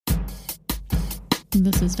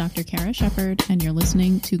This is Dr. Kara Shepard, and you're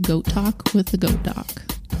listening to Goat Talk with the Goat Doc.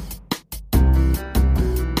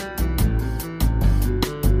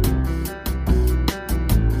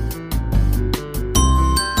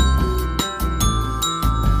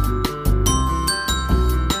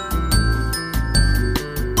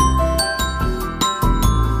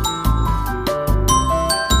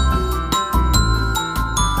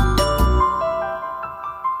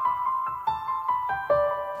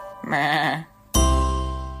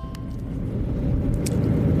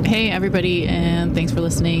 Hey everybody, and thanks for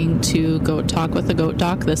listening to Goat Talk with the Goat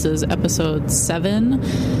Doc. This is episode 7,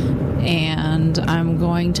 and I'm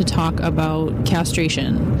going to talk about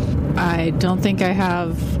castration. I don't think I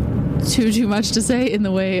have too much to say in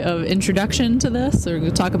the way of introduction to this. We're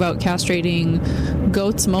going to talk about castrating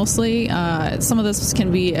goats mostly. Some of this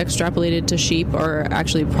can be extrapolated to sheep, or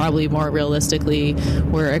actually probably more realistically,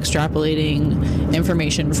 we're extrapolating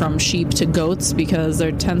information from sheep to goats because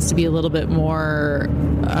there tends to be a little bit more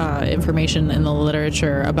information in the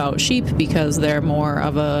literature about sheep because they're more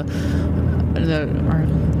of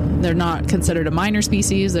they're not considered a minor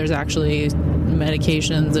species. There's actually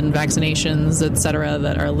medications and vaccinations, etc.,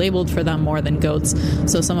 that are labeled for them more than goats.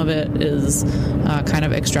 So some of it is kind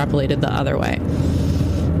of extrapolated the other way.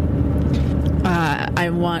 I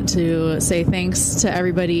want to say thanks to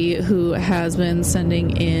everybody who has been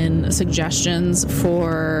sending in suggestions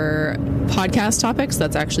for podcast topics.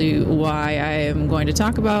 That's actually why I am going to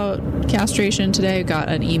talk about castration today. I got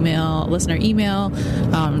an listener email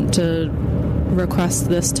to request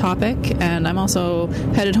this topic, and I'm also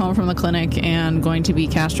headed home from the clinic and going to be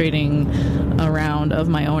castrating a round of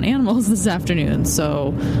my own animals this afternoon,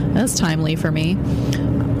 so that's timely for me.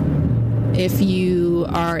 If you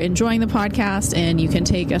are enjoying the podcast and you can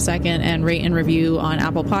take a second and rate and review on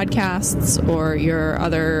Apple Podcasts or your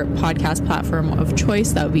other podcast platform of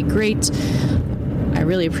choice, that would be great. I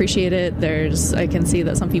really appreciate it. I can see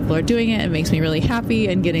that some people are doing it. It makes me really happy,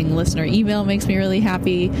 and getting listener email makes me really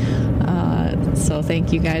happy. So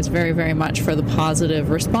thank you guys very, very much for the positive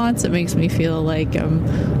response. It makes me feel like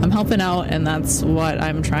I'm helping out, and that's what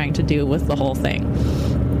I'm trying to do with the whole thing.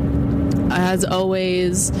 As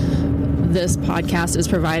always, this podcast is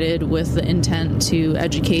provided with the intent to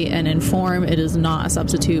educate and inform. It is not a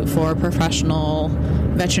substitute for professional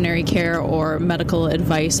veterinary care or medical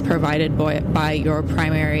advice provided by your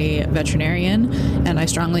primary veterinarian, and I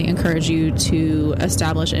strongly encourage you to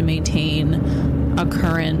establish and maintain a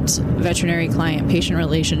current veterinary client-patient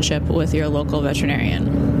relationship with your local veterinarian.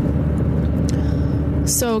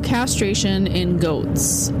 So, castration in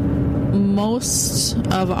goats. Most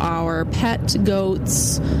of our pet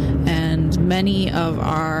goats and many of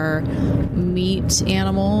our meat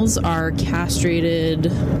animals are castrated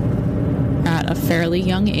at a fairly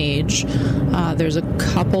young age. There's a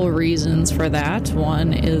couple reasons for that.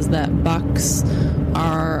 One is that bucks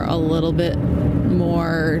are a little bit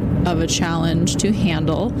more of a challenge to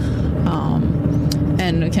handle.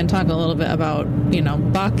 And we can talk a little bit about,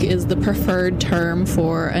 buck is the preferred term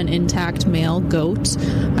for an intact male goat.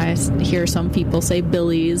 I hear some people say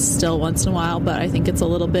billies still once in a while, but I think it's a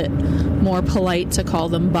little bit more polite to call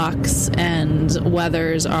them bucks, and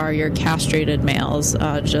wethers are your castrated males,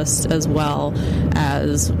 just as well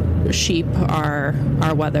as sheep are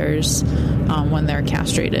wethers when they're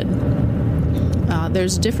castrated.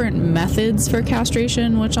 There's different methods for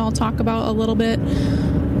castration, which I'll talk about a little bit,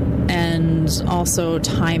 and also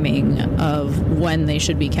timing of when they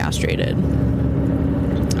should be castrated.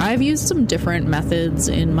 I've used some different methods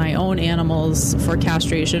in my own animals for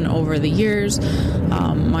castration over the years.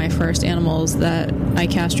 My first animals that I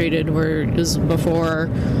castrated was before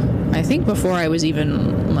I was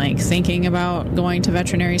even thinking about going to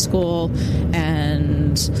veterinary school,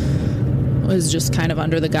 and was just kind of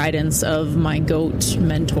under the guidance of my goat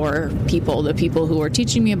mentor people, the people who were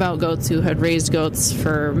teaching me about goats, who had raised goats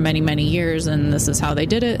for many, many years, and this is how they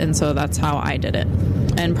did it, and so that's how I did it.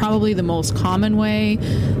 And probably the most common way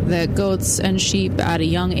that goats and sheep at a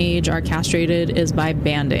young age are castrated is by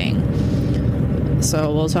banding.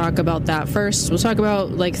 So we'll talk about that first. We'll talk about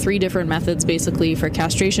 3 different methods basically for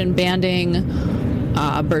castration: banding,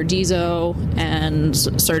 Burdizo, and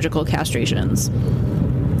surgical castrations.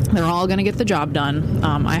 They're all going to get the job done.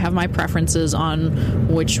 I have my preferences on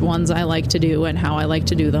which ones I like to do and how I like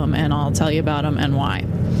to do them, and I'll tell you about them and why.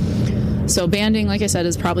 So banding, like I said,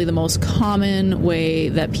 is probably the most common way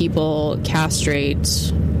that people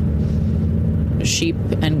castrate sheep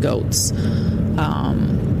and goats.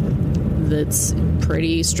 It's a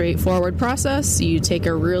pretty straightforward process. You take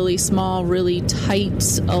a really small, really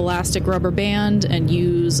tight elastic rubber band and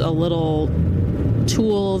use a little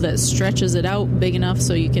tool that stretches it out big enough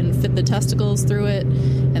so you can fit the testicles through it,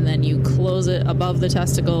 and then you close it above the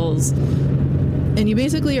testicles, and you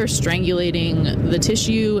basically are strangulating the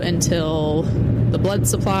tissue until the blood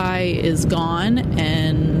supply is gone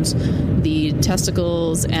and the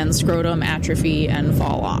testicles and scrotum atrophy and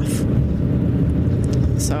fall off.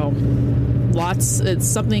 So it's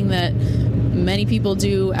something that many people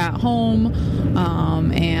do at home,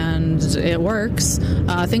 and it works.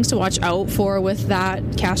 Things to watch out for with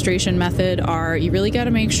that castration method are you really got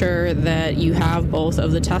to make sure that you have both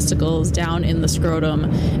of the testicles down in the scrotum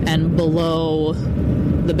and below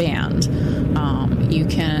the band. You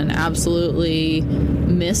can absolutely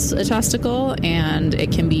miss a testicle and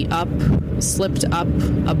it can be slipped up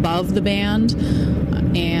above the band,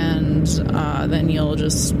 and then you'll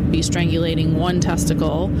just be strangulating one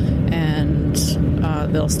testicle, and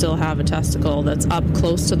they'll still have a testicle that's up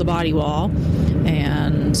close to the body wall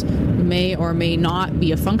and may or may not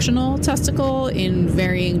be a functional testicle in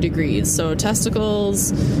varying degrees. So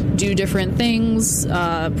testicles do different things.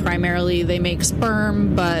 Primarily they make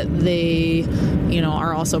sperm, but they,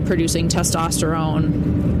 are also producing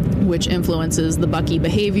testosterone, which influences the bucky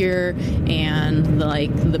behavior and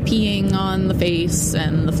the peeing on the face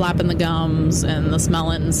and the flapping the gums and the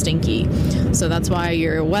smelling and stinky. So that's why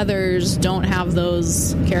your wethers don't have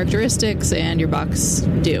those characteristics and your bucks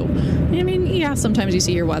do. I mean, yeah, sometimes you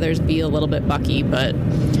see your wethers be a little bit bucky, but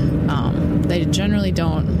they generally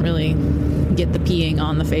don't really get the peeing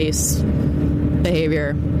on the face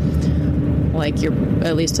behavior,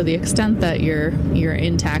 at least to the extent that your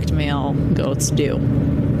intact male goats do.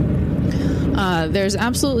 There's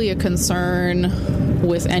absolutely a concern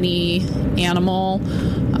with any animal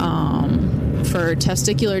for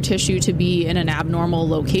testicular tissue to be in an abnormal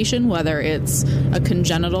location, whether it's a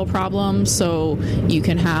congenital problem. So you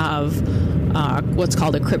can have what's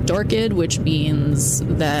called a cryptorchid, which means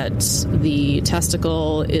that the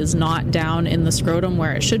testicle is not down in the scrotum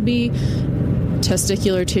where it should be.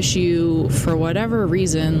 Testicular tissue, for whatever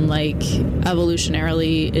reason,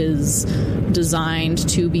 evolutionarily is designed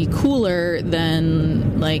to be cooler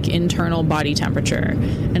than internal body temperature.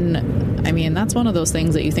 And I mean, that's one of those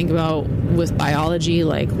things that you think about with biology,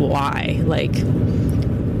 why?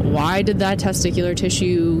 Why did that testicular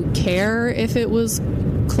tissue care if it was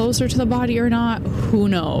closer to the body or not? Who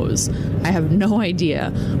knows? I have no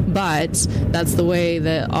idea. But that's the way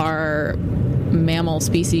that our mammal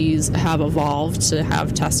species have evolved, to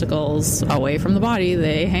have testicles away from the body.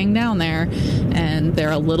 They hang down there and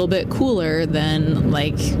they're a little bit cooler than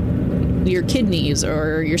your kidneys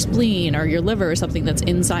or your spleen or your liver or something that's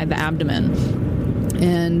inside the abdomen.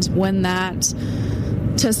 And when that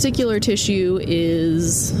testicular tissue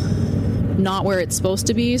is not where it's supposed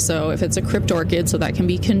to be, so if it's a cryptorchid, so that can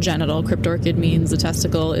be congenital. Cryptorchid means the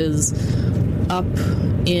testicle is up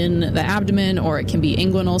in the abdomen, or it can be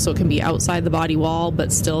inguinal, so it can be outside the body wall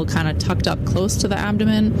but still kind of tucked up close to the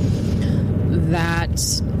abdomen. That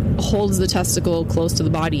holds the testicle close to the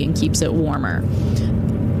body and keeps it warmer,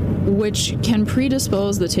 which can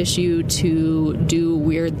predispose the tissue to do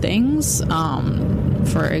weird things.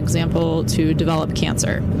 For example, to develop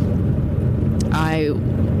cancer. I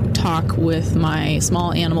talk with my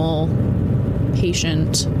small animal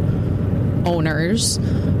patient owners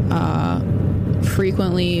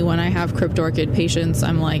frequently when I have cryptorchid patients.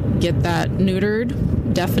 I'm like, get that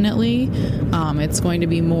neutered, definitely. It's going to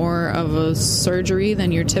be more of a surgery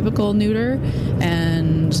than your typical neuter,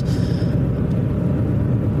 and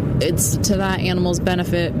it's to that animal's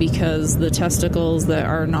benefit because the testicles that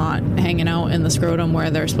are not hanging out in the scrotum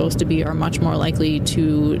where they're supposed to be are much more likely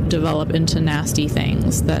to develop into nasty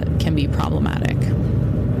things that can be problematic.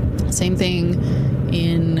 Same thing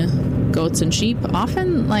in goats and sheep.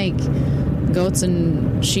 Often, goats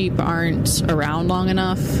and sheep aren't around long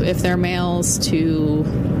enough if they're males to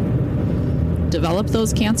develop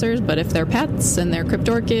those cancers, but if they're pets and they're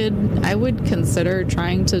cryptorchid, I would consider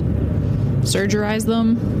trying to surgerize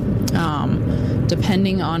them.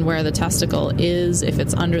 Depending on where the testicle is, if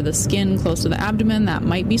it's under the skin close to the abdomen, that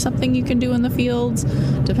might be something you can do in the fields,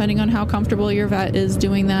 depending on how comfortable your vet is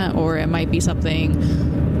doing that, or it might be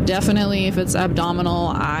something, definitely if it's abdominal,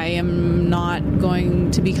 I am not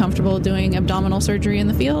going to be comfortable doing abdominal surgery in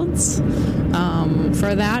the fields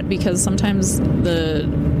for that, because sometimes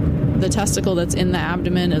the testicle that's in the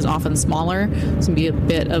abdomen is often smaller. It's going to be a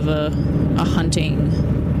bit of a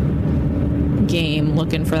hunting game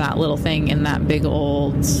looking for that little thing in that big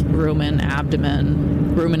old ruminant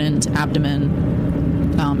abdomen,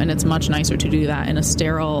 and it's much nicer to do that in a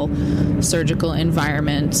sterile surgical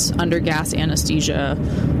environment under gas anesthesia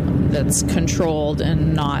that's controlled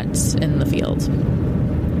and not in the field.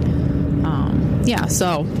 yeah,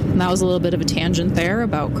 so that was a little bit of a tangent there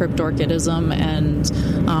about cryptorchidism and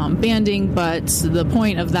banding, but the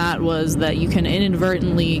point of that was that you can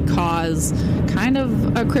inadvertently cause kind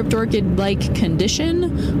of a cryptorchid-like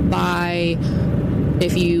condition by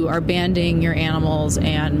if you are banding your animals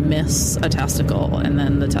and miss a testicle, and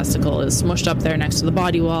then the testicle is smushed up there next to the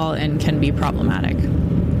body wall and can be problematic.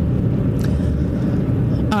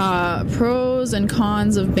 Pros and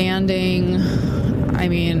cons of banding. I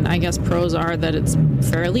mean, I guess pros are that it's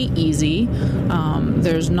fairly easy.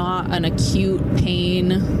 There's not an acute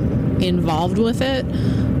pain involved with it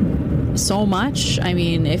so much. I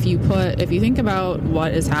mean, if you think about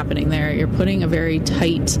what is happening there, you're putting a very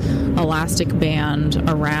tight elastic band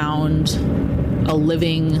around a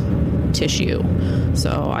living tissue.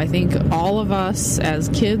 So I think all of us as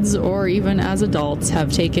kids or even as adults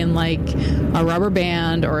have taken like a rubber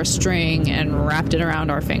band or a string and wrapped it around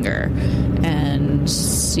our finger and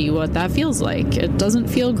see what that feels like. It doesn't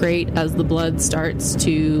feel great as the blood starts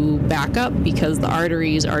to back up because the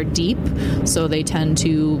arteries are deep, so they tend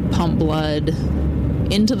to pump blood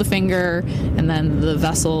into the finger, and then the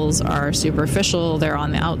vessels are superficial, they're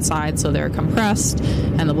on the outside, so they're compressed,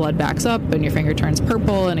 and the blood backs up and your finger turns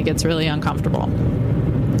purple and it gets really uncomfortable.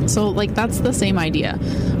 So like that's the same idea.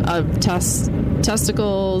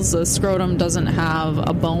 Testicles, the scrotum doesn't have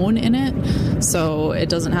a bone in it, so it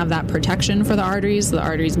doesn't have that protection for the arteries. The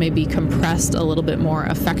arteries may be compressed a little bit more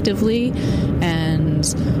effectively, and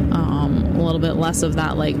a little bit less of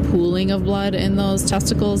that like pooling of blood in those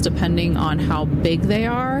testicles depending on how big they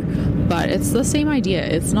are. But it's the same idea.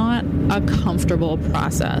 It's not a comfortable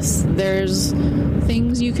process. There's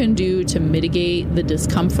things you can do to mitigate the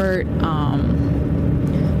discomfort.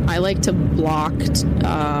 I like to block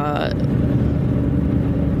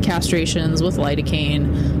castrations with lidocaine.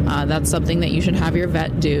 That's something that you should have your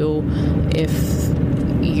vet do if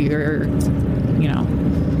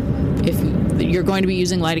you're going to be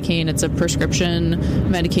using lidocaine. It's a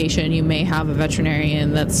prescription medication. You may have a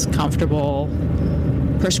veterinarian that's comfortable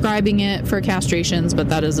prescribing it for castrations, but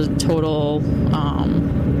that is a total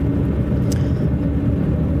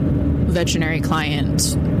veterinary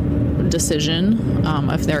client decision.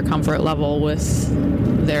 If their comfort level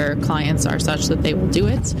with their clients are such that they will do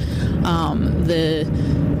it.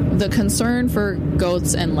 The concern for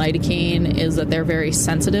goats and lidocaine is that they're very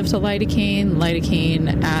sensitive to lidocaine.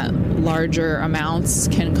 Lidocaine at larger amounts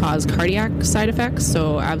can cause cardiac side effects,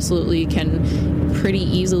 so absolutely can pretty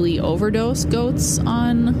easily overdose goats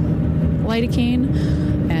on lidocaine.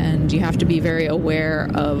 And you have to be very aware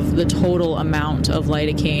of the total amount of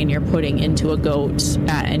lidocaine you're putting into a goat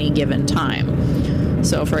at any given time.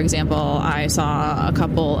 So, for example, I saw a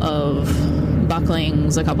couple of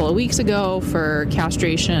bucklings a couple of weeks ago for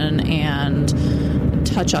castration and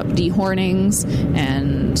touch-up dehornings,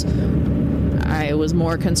 and I was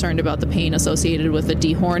more concerned about the pain associated with the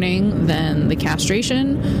dehorning than the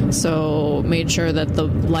castration, so made sure that the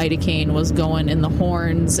lidocaine was going in the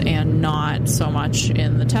horns and not so much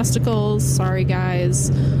in the testicles. Sorry,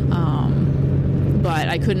 guys. But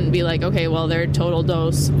I couldn't be like, okay, well, their total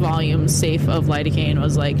dose volume safe of lidocaine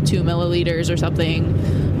was like 2 milliliters or something.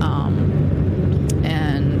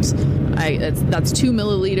 And that's 2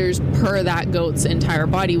 milliliters per that goat's entire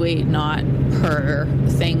body weight, not per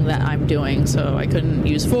thing that I'm doing. So I couldn't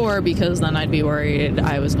use 4 because then I'd be worried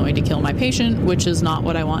I was going to kill my patient, which is not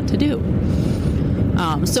what I want to do.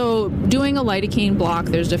 So doing a lidocaine block,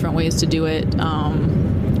 there's different ways to do it,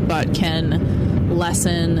 but can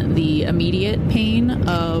lessen the immediate pain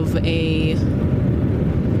of a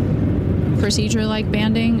procedure like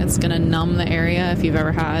banding. It's going to numb the area. If you've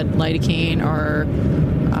ever had lidocaine or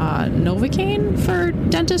Novocaine for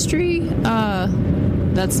dentistry,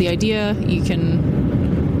 that's the idea. You're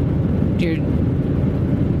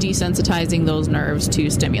desensitizing those nerves to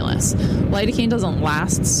stimulus. Lidocaine doesn't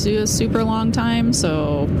last a super long time,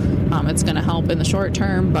 so it's going to help in the short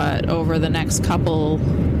term, but over the next couple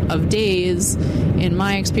of days, in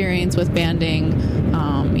my experience with banding,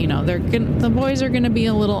 the boys are going to be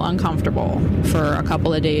a little uncomfortable for a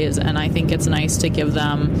couple of days, and I think it's nice to give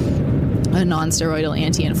them a non-steroidal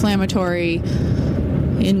anti-inflammatory.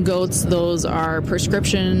 In goats, those are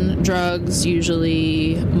prescription drugs,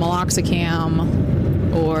 usually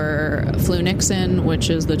meloxicam or flunixin, which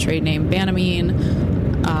is the trade name Banamine.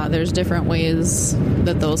 There's different ways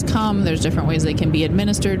that those come. There's different ways they can be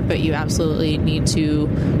administered, but you absolutely need to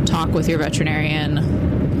talk with your veterinarian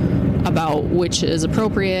about which is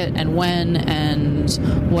appropriate and when, and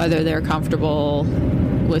whether they're comfortable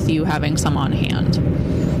with you having some on hand.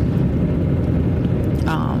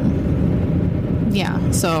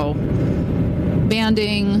 So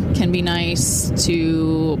banding can be nice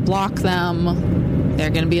to block them. They're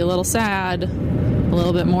going to be a little sad, a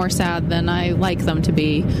little bit more sad than I like them to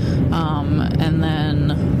be. And then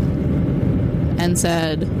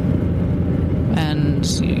NSAID, and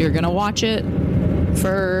you're going to watch it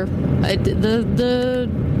for the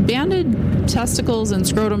banded testicles and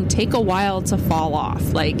scrotum take a while to fall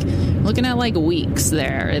off. Like, looking at like weeks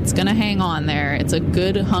there. It's going to hang on there. It's a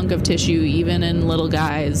good hunk of tissue, even in little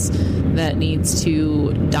guys, that needs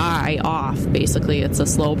to die off. Basically, it's a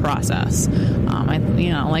slow process.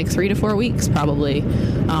 Like 3 to 4 weeks probably.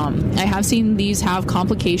 I have seen these have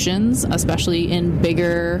complications, especially in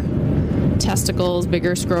bigger testicles,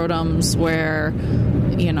 bigger scrotums, where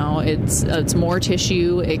it's more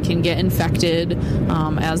tissue. It can get infected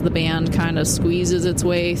as the band kind of squeezes its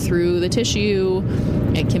way through the tissue.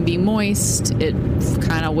 It can be moist. It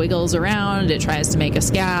kind of wiggles around. It tries to make a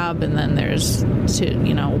scab, and then there's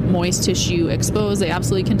moist tissue exposed. They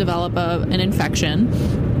absolutely can develop an infection.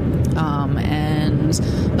 And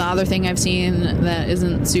the other thing I've seen that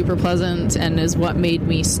isn't super pleasant and is what made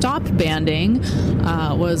me stop banding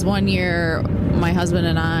was one year my husband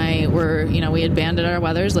and I were, we had banded our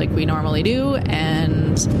wethers like we normally do,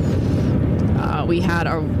 and we had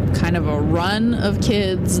a kind of a run of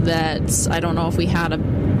kids that I don't know if we had a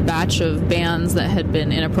batch of bands that had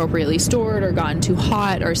been inappropriately stored or gotten too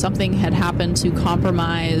hot, or something had happened to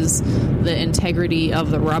compromise the integrity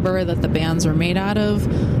of the rubber that the bands are made out of.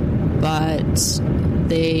 But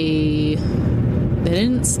they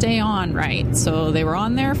didn't stay on right. So they were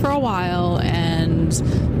on there for a while, and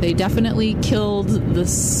they definitely killed the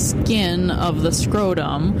skin of the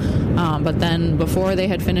scrotum. But then before they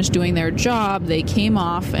had finished doing their job, they came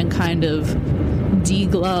off and kind of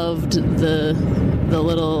degloved the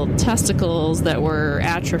little testicles that were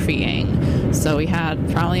atrophying. So we had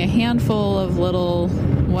probably a handful of little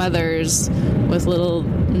wethers with little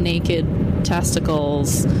naked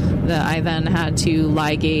testicles that I then had to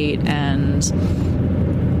ligate and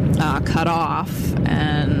cut off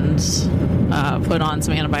and put on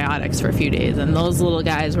some antibiotics for a few days. And those little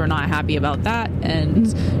guys were not happy about that,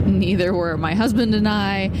 and neither were my husband and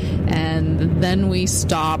I. And then we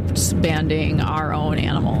stopped banding our own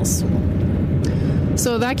animals.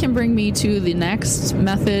 So that can bring me to the next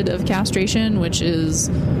method of castration, which is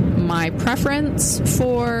my preference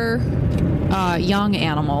for young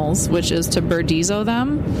animals, which is to Burdizo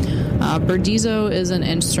them. Burdizo is an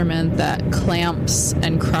instrument that clamps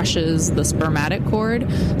and crushes the spermatic cord.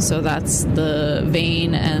 So that's the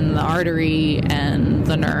vein and the artery and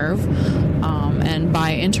the nerve. And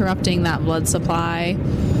by interrupting that blood supply,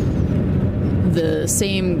 the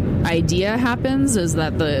same idea happens, is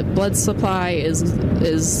that the blood supply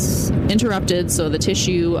is interrupted, so the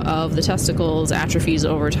tissue of the testicles atrophies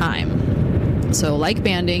over time. So like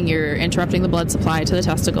banding, you're interrupting the blood supply to the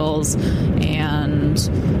testicles, and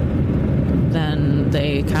then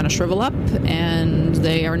they kind of shrivel up and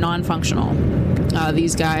they are non-functional.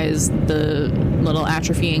 These guys, the little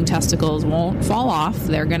atrophying testicles won't fall off.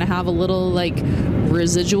 They're going to have a little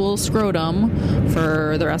residual scrotum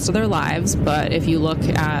for the rest of their lives. But if you look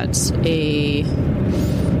at a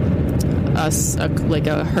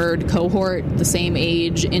herd cohort, the same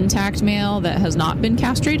age intact male that has not been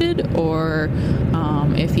castrated, or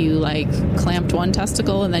if you clamped one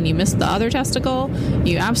testicle and then you missed the other testicle,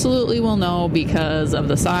 you absolutely will know because of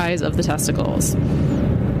the size of the testicles.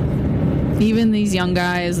 Even these young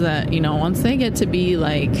guys that, once they get to be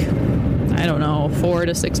 4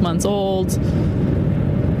 to 6 months old,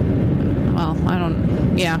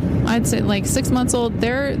 I'd say 6 months old,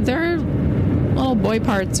 their little boy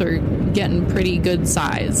parts are getting pretty good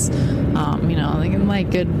size. They can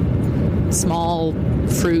good small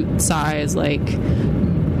fruit size,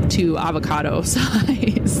 2 avocado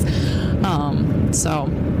size. So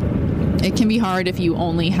it can be hard if you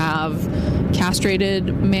only have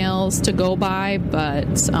castrated males to go by, but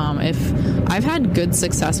if I've had good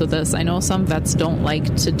success with this. I know some vets don't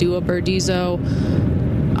like to do a Burdizo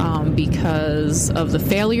because of the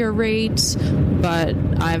failure rate, but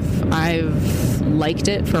I've liked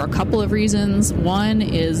it for a couple of reasons. One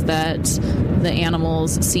is that the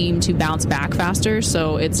animals seem to bounce back faster,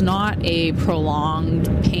 so it's not a prolonged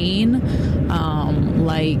pain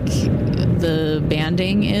like the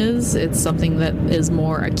banding is. It's something that is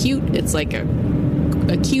more acute. It's like a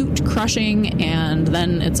acute crushing, and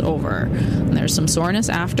then it's over. And there's some soreness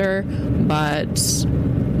after, but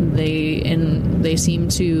they seem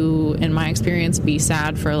to, in my experience, be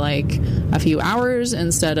sad for a few hours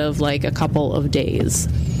instead of a couple of days.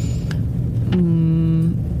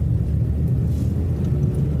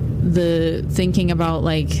 The thinking about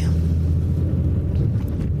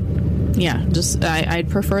Yeah, just I'd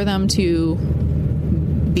prefer them to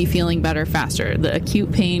be feeling better faster. The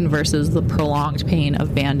acute pain versus the prolonged pain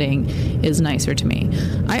of banding is nicer to me.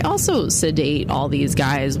 I also sedate all these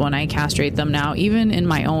guys when I castrate them now, even in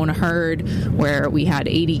my own herd where we had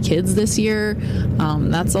 80 kids this year.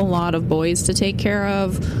 That's a lot of boys to take care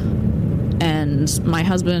of. And my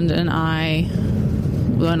husband and I,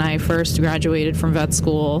 when I first graduated from vet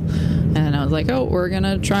school, and I was like, oh, we're going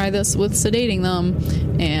to try this with sedating them.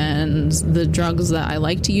 And the drugs that I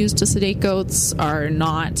like to use to sedate goats are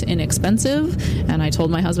not inexpensive. And I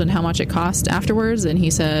told my husband how much it cost afterwards, and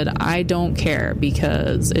he said, I don't care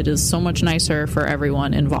because it is so much nicer for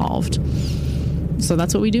everyone involved. So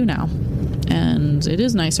that's what we do now. And it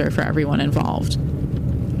is nicer for everyone involved.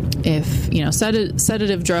 If,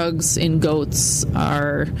 sedative drugs in goats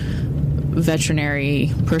are veterinary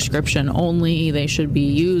prescription only, they should be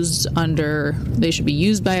used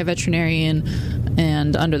by a veterinarian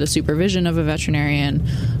and under the supervision of a veterinarian.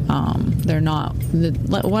 They're not,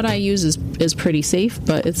 what I use is pretty safe,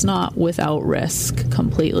 but it's not without risk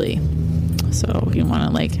completely. So you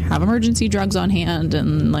want to have emergency drugs on hand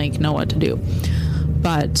and know what to do.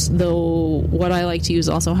 But though what I like to use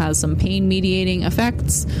also has some pain mediating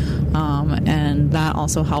effects, and that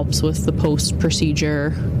also helps with the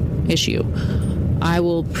post-procedure issue. I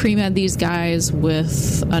will pre-med these guys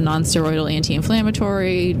with a non-steroidal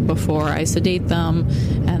anti-inflammatory before I sedate them,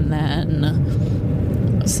 and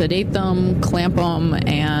then sedate them, clamp them,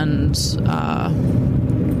 and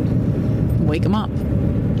wake them up.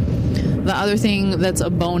 The other thing that's a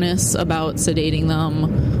bonus about sedating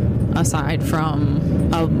them, aside from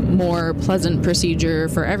a more pleasant procedure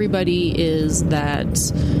for everybody, is that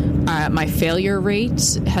my failure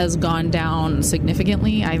rate has gone down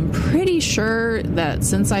significantly. I'm pretty sure that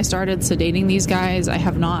since I started sedating these guys, I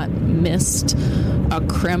have not missed a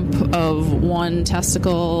crimp of one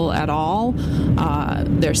testicle at all.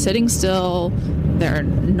 They're sitting still. They're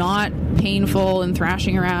not painful and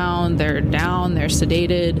thrashing around. They're down. They're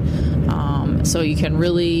sedated. So you can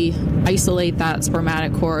really isolate that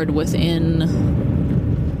spermatic cord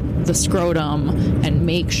within the scrotum and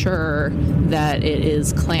make sure that it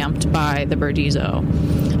is clamped by the Burdizo.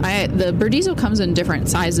 The Burdizo comes in different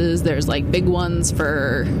sizes. There's big ones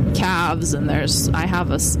for calves, and I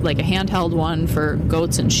have a handheld one for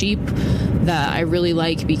goats and sheep that I really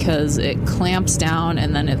like because it clamps down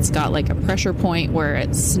and then it's got a pressure point where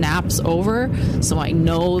it snaps over, so I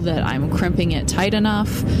know that I'm crimping it tight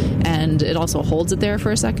enough, and it also holds it there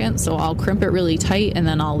for a second. So I'll crimp it really tight and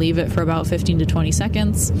then I'll leave it for about 15 to 20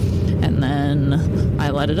 seconds, and then I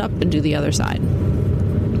let it up and do the other side.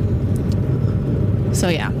 So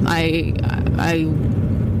yeah,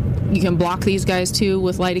 you can block these guys too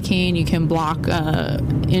with lidocaine. You can block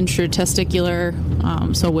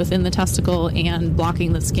intratesticular, so within the testicle, and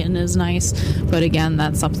blocking the skin is nice. But again,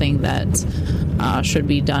 that's something that should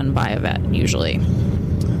be done by a vet usually.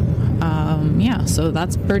 So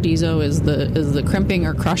that's Burdizo, is the crimping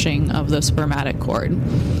or crushing of the spermatic cord.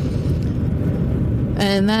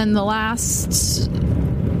 And then the last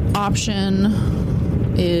option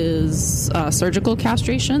is surgical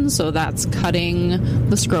castration. So that's cutting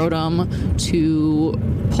the scrotum to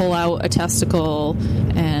pull out a testicle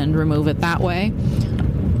and remove it that way.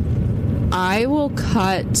 I will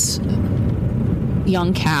cut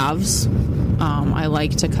young calves. I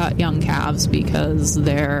like to cut young calves because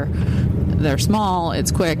they're small,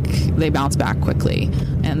 it's quick, they bounce back quickly,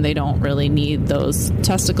 and they don't really need those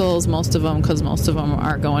testicles, most of them, because most of them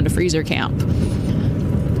are going to freezer camp.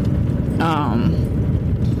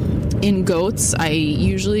 In goats, I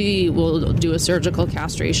usually will do a surgical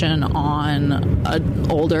castration on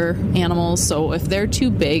older animals. So if they're too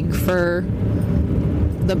big for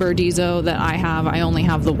the Burdizo that I have, I only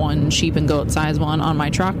have the one sheep and goat size one on my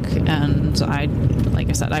truck, and like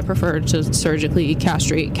I said, I prefer to surgically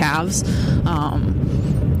castrate calves.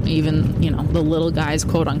 Even, the little guys,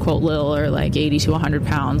 quote unquote little, are 80 to 100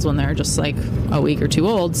 pounds when they're just a week or two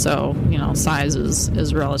old. So, size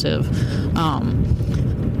is relative.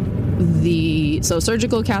 So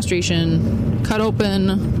surgical castration, cut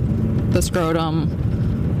open the scrotum,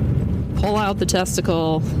 pull out the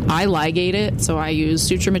testicle. I ligate it, so I use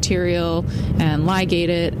suture material and ligate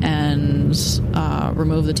it and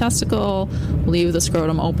remove the testicle, leave the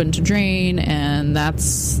scrotum open to drain, and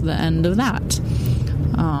that's the end of that.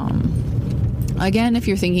 Again, if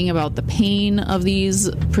you're thinking about the pain of these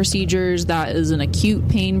procedures, that is an acute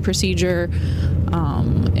pain procedure.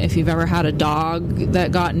 If you've ever had a dog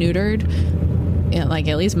that got neutered,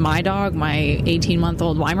 at least my dog, my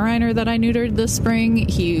 18-month-old Weimaraner that I neutered this spring,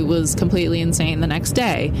 he was completely insane the next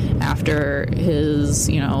day after his,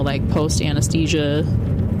 post-anesthesia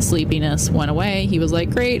sleepiness went away. He was like,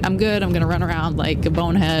 great, I'm good. I'm going to run around like a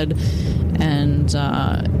bonehead. And,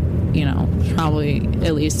 probably,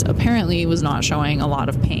 at least apparently, was not showing a lot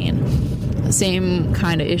of pain. Same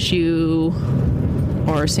kind of issue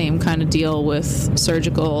or same kind of deal with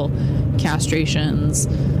surgical castrations.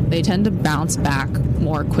 They tend to bounce back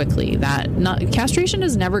more quickly. Castration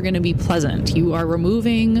is never going to be pleasant. You are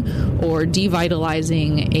removing or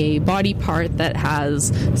devitalizing a body part that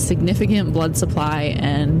has significant blood supply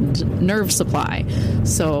and nerve supply.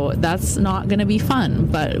 So that's not going to be fun,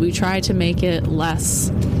 but we try to make it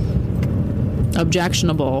less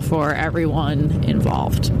objectionable for everyone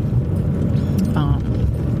involved.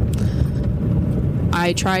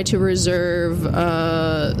 I try to reserve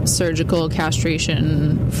surgical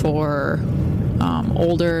castration for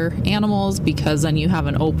older animals, because then you have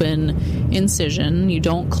an open incision. You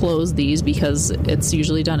don't close these because it's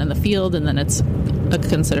usually done in the field, and then it's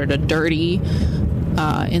considered a dirty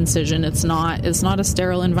incision. It's not a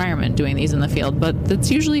sterile environment doing these in the field, but it's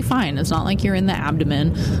usually fine. It's not like you're in the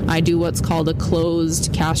abdomen. I do what's called a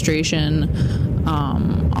closed castration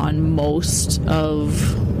on most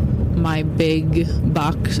of my big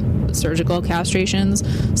buck surgical castrations.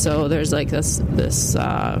 So there's like this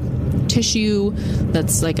tissue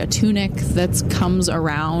that's like a tunic that comes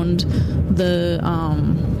around the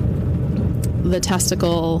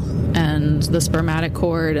testicle and the spermatic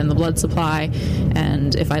cord and the blood supply,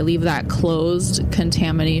 and if I leave that closed,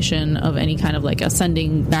 contamination of any kind of like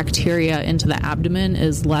ascending bacteria into the abdomen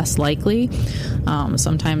is less likely.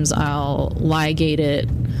 Sometimes I'll ligate it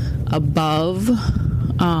above,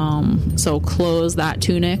 so close that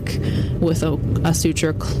tunic with a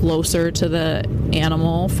suture closer to the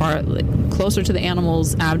animal's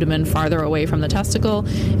abdomen, farther away from the testicle,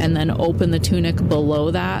 and then open the tunic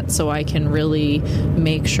below that, so I can really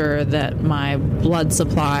make sure that my blood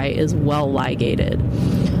supply is well ligated.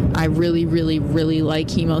 I really, really, really like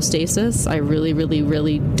hemostasis. I really, really,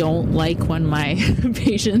 really don't like when my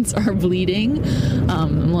patients are bleeding.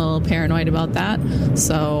 I'm a little paranoid about that.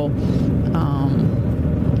 So,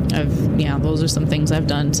 those are some things I've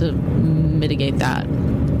done to mitigate that.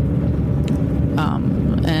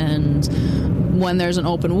 And when there's an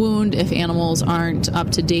open wound, if animals aren't up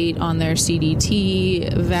to date on their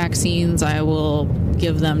CDT vaccines, I will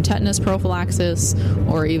give them tetanus prophylaxis,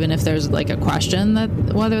 or even if there's like a question that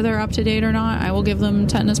whether they're up to date or not, I will give them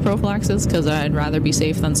tetanus prophylaxis, because I'd rather be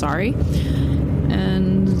safe than sorry.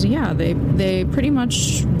 And yeah, they pretty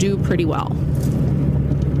much do pretty well.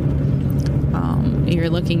 You're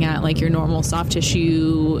looking at like your normal soft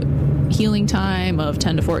tissue healing time of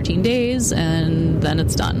 10 to 14 days, and then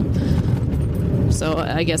it's done. So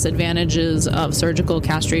I guess advantages of surgical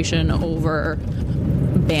castration over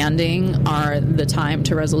banding are the time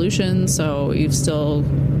to resolution. So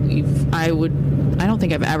I don't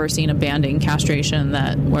think I've ever seen a banding castration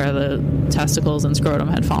where the testicles and scrotum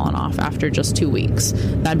had fallen off after just 2 weeks.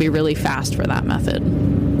 That'd be really fast for that method.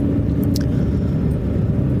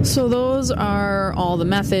 So those are all the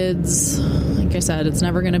methods. Like I said, it's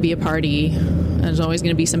never going to be a party. There's always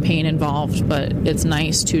going to be some pain involved, but it's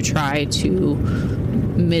nice to try to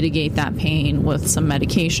mitigate that pain with some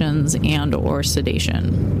medications and or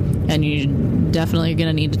sedation. And you definitely are going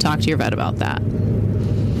to need to talk to your vet about that.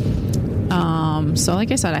 So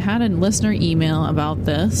like I said, I had a listener email about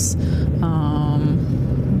this.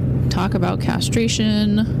 Talk about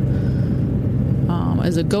castration.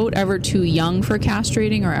 Is a goat ever too young for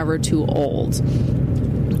castrating or ever too old?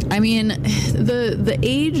 I mean, the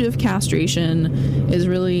age of castration is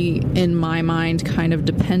really, in my mind, kind of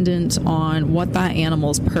dependent on what that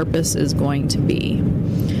animal's purpose is going to be.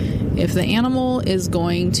 If the animal is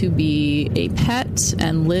going to be a pet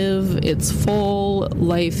and live its full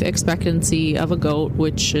life expectancy of a goat,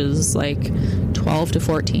 which is like 12 to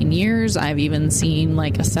 14 years, I've even seen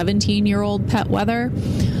like a 17-year-old pet wether.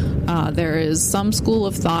 There is some school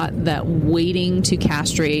of thought that waiting to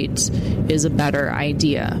castrate is a better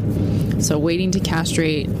idea. So waiting to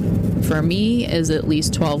castrate for me is at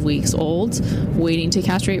least 12 weeks old. Waiting to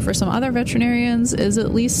castrate for some other veterinarians is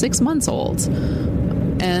at least 6 months old.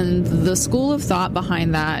 And the school of thought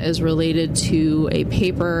behind that is related to a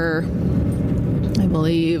paper, I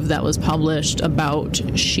believe, that was published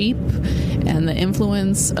about sheep and the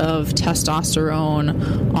influence of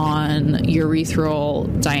testosterone on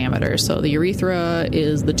urethral diameter. So the urethra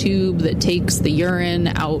is the tube that takes the urine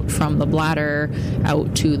out from the bladder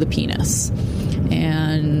out to the penis.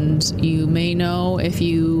 And you may know, if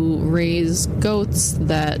you raise goats,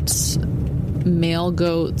 that male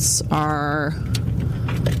goats are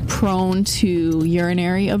prone to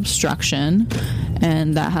urinary obstruction,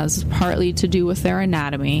 and that has partly to do with their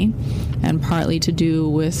anatomy and partly to do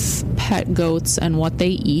with pet goats and what they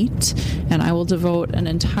eat. And I will devote an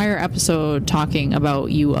entire episode talking about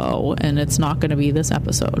UO, and it's not going to be this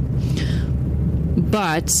episode.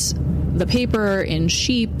 But the paper in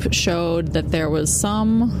sheep showed that there was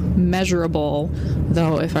some measurable,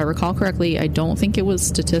 though if I recall correctly, I don't think it was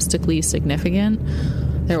statistically significant.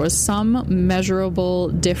 There was some measurable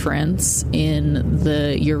difference in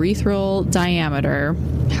the urethral diameter,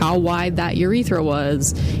 how wide that urethra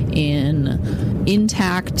was in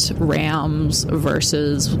intact rams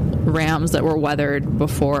versus rams that were weathered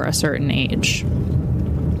before a certain age.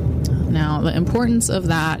 Now, the importance of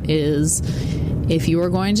that is if you are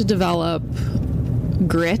going to develop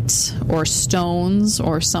grit or stones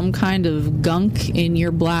or some kind of gunk in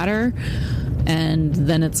your bladder, and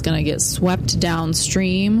then it's going to get swept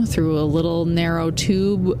downstream through a little narrow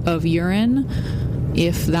tube of urine.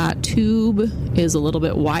 If that tube is a little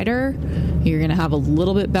bit wider, you're going to have a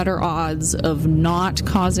little bit better odds of not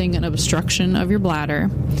causing an obstruction of your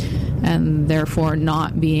bladder and therefore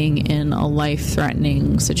not being in a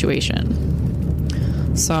life-threatening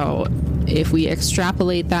situation. So if we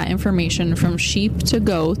extrapolate that information from sheep to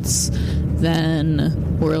goats,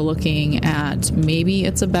 then we're looking at maybe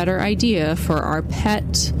it's a better idea for our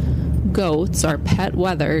pet goats, our pet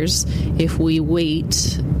wethers, if we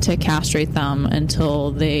wait to castrate them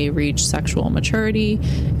until they reach sexual maturity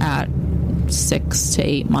at 6 to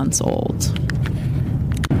 8 months old.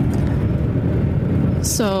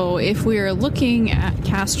 So if we're looking at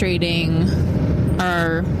castrating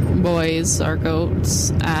our boys, our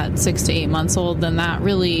goats, at 6 to 8 months old, then that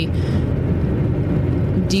really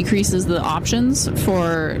decreases the options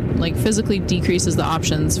for, physically decreases the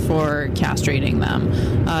options for castrating them.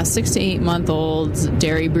 6 to 8 month old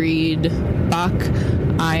dairy breed buck,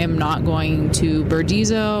 I am not going to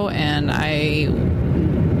Burdizo, and I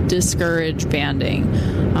discourage banding.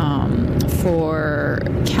 For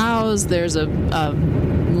cows, there's a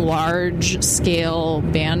large scale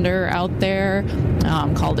bander out there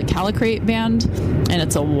called a calicrate band, and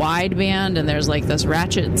it's a wide band, and there's this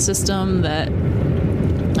ratchet system that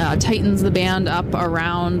tightens the band up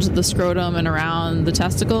around the scrotum and around the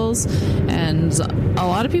testicles, and a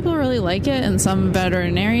lot of people really like it, and some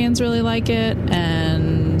veterinarians really like it,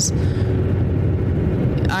 and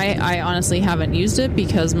I honestly haven't used it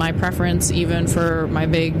because my preference, even for my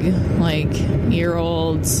big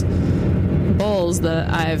year-olds bulls that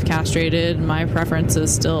I've castrated, my preference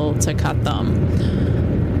is still to cut them.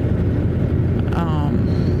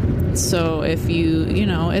 So if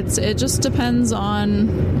it just depends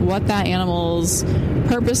on what that animal's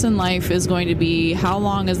purpose in life is going to be. How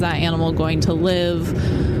long is that animal going to live?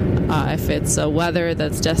 If it's a wether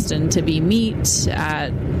that's destined to be meat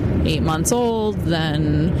at 8 months old,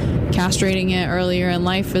 then castrating it earlier in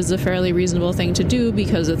life is a fairly reasonable thing to do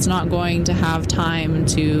because it's not going to have time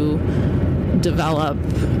to develop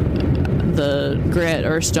the grit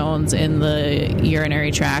or stones in the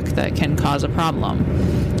urinary tract that can cause a problem.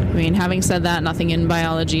 I mean, having said that, nothing in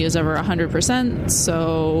biology is ever 100%,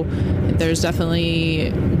 so there's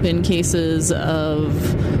definitely been cases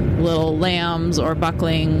of little lambs or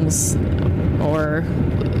bucklings or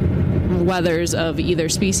wethers of either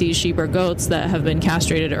species, sheep or goats, that have been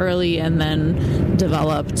castrated early and then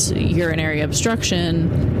developed urinary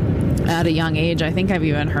obstruction at a young age. I think I've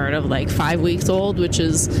even heard of 5 weeks old, which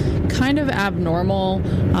is kind of abnormal,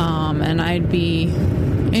 and I'd be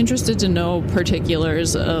interested to know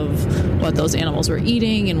particulars of what those animals were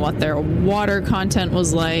eating and what their water content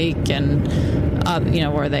was like, and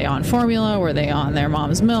were they on formula, were they on their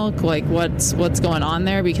mom's milk, what's going on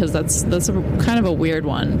there, because that's a kind of a weird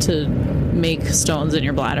one to make stones in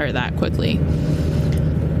your bladder that quickly.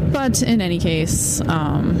 But in any case,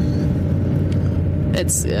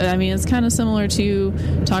 it's kind of similar to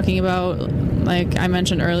talking about, like I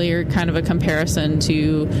mentioned earlier, kind of a comparison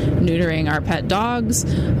to neutering our pet dogs.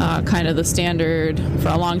 Kind of the standard for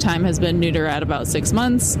a long time has been neuter at about 6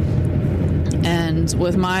 months. And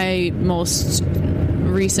with my most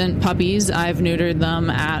recent puppies, I've neutered them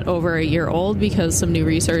at over a year old because some new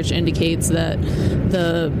research indicates that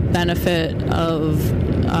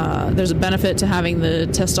there's a benefit to having the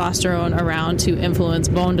testosterone around to influence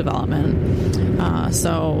bone development.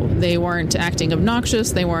 So they weren't acting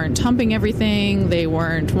obnoxious, they weren't humping everything, they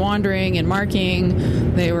weren't wandering and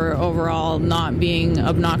marking, they were overall not being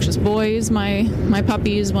obnoxious boys, my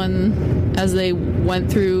puppies, as they went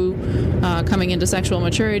through coming into sexual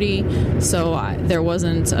maturity. So there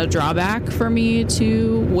wasn't a drawback for me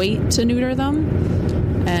to wait to neuter them.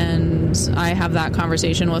 And And I have that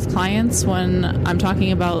conversation with clients when I'm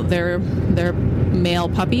talking about their male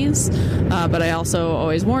puppies, but I also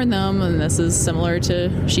always warn them, and this is similar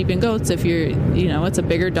to sheep and goats, if it's a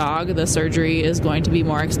bigger dog, the surgery is going to be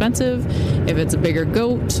more expensive. If it's a bigger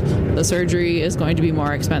goat, the surgery is going to be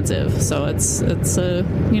more expensive. So it's a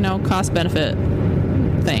cost benefit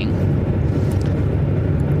thing.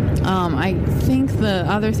 I think the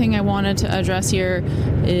other thing I wanted to address here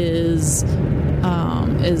is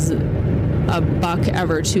a buck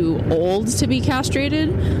ever too old to be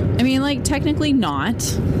castrated? I mean, technically not.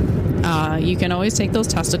 You can always take those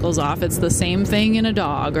testicles off. It's the same thing in a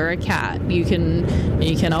dog or a cat. You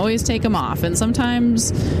can always take them off, and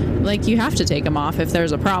sometimes you have to take them off if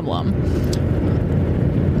there's a problem.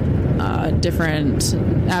 Different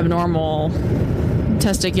abnormal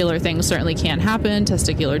testicular things certainly can happen,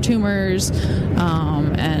 testicular tumors,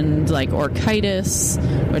 and orchitis,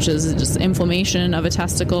 which is just inflammation of a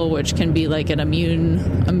testicle, which can be an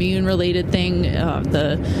immune related thing.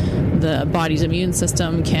 The body's immune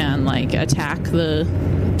system can attack the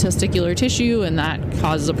testicular tissue, and that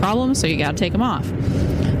causes a problem, so you got to take them off.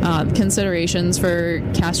 Considerations for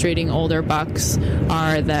castrating older bucks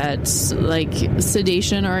are that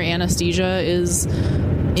sedation or anesthesia is,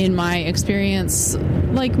 in my experience,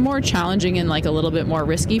 more challenging and a little bit more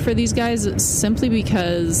risky for these guys, simply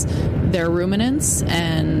because they're ruminants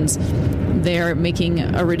and they're making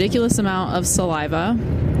a ridiculous amount of saliva,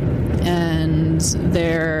 and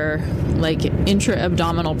their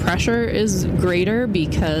intra-abdominal pressure is greater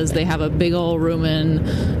because they have a big old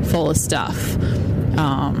rumen full of stuff.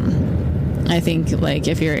 I think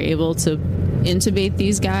if you're able to intubate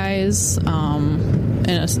these guys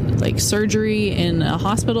in surgery in a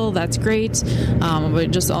hospital, that's great,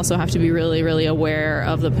 but just also have to be really, really aware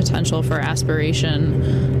of the potential for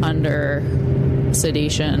aspiration under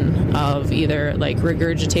sedation of either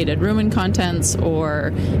regurgitated rumen contents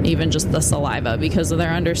or even just the saliva, because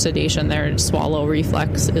they're under sedation. Their swallow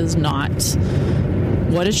reflex is not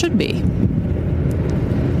what it should be.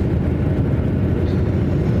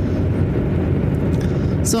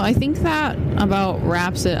 So I think that about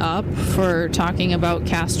wraps it up for talking about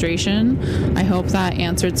castration. I hope that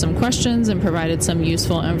answered some questions and provided some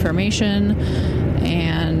useful information.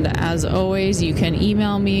 And as always, you can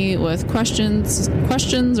email me with questions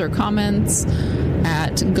or comments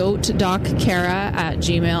at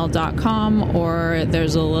goatdoccara@gmail.com, or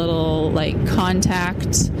there's a little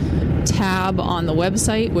contact tab on the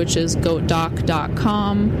website, which is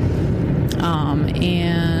goatdoc.com.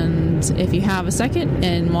 And if you have a second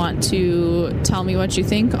and want to tell me what you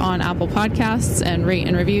think on Apple Podcasts and rate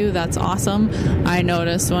and review, that's awesome. I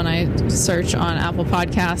noticed when I search on Apple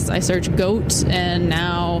Podcasts, I search goat, and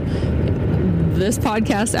now this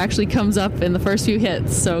podcast actually comes up in the first few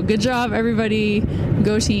hits. So good job, everybody.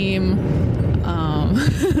 Go team.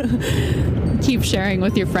 Keep sharing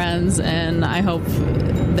with your friends, and I hope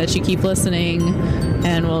that you keep listening,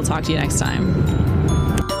 and we'll talk to you next time.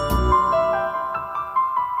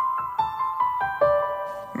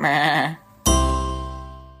 Meh.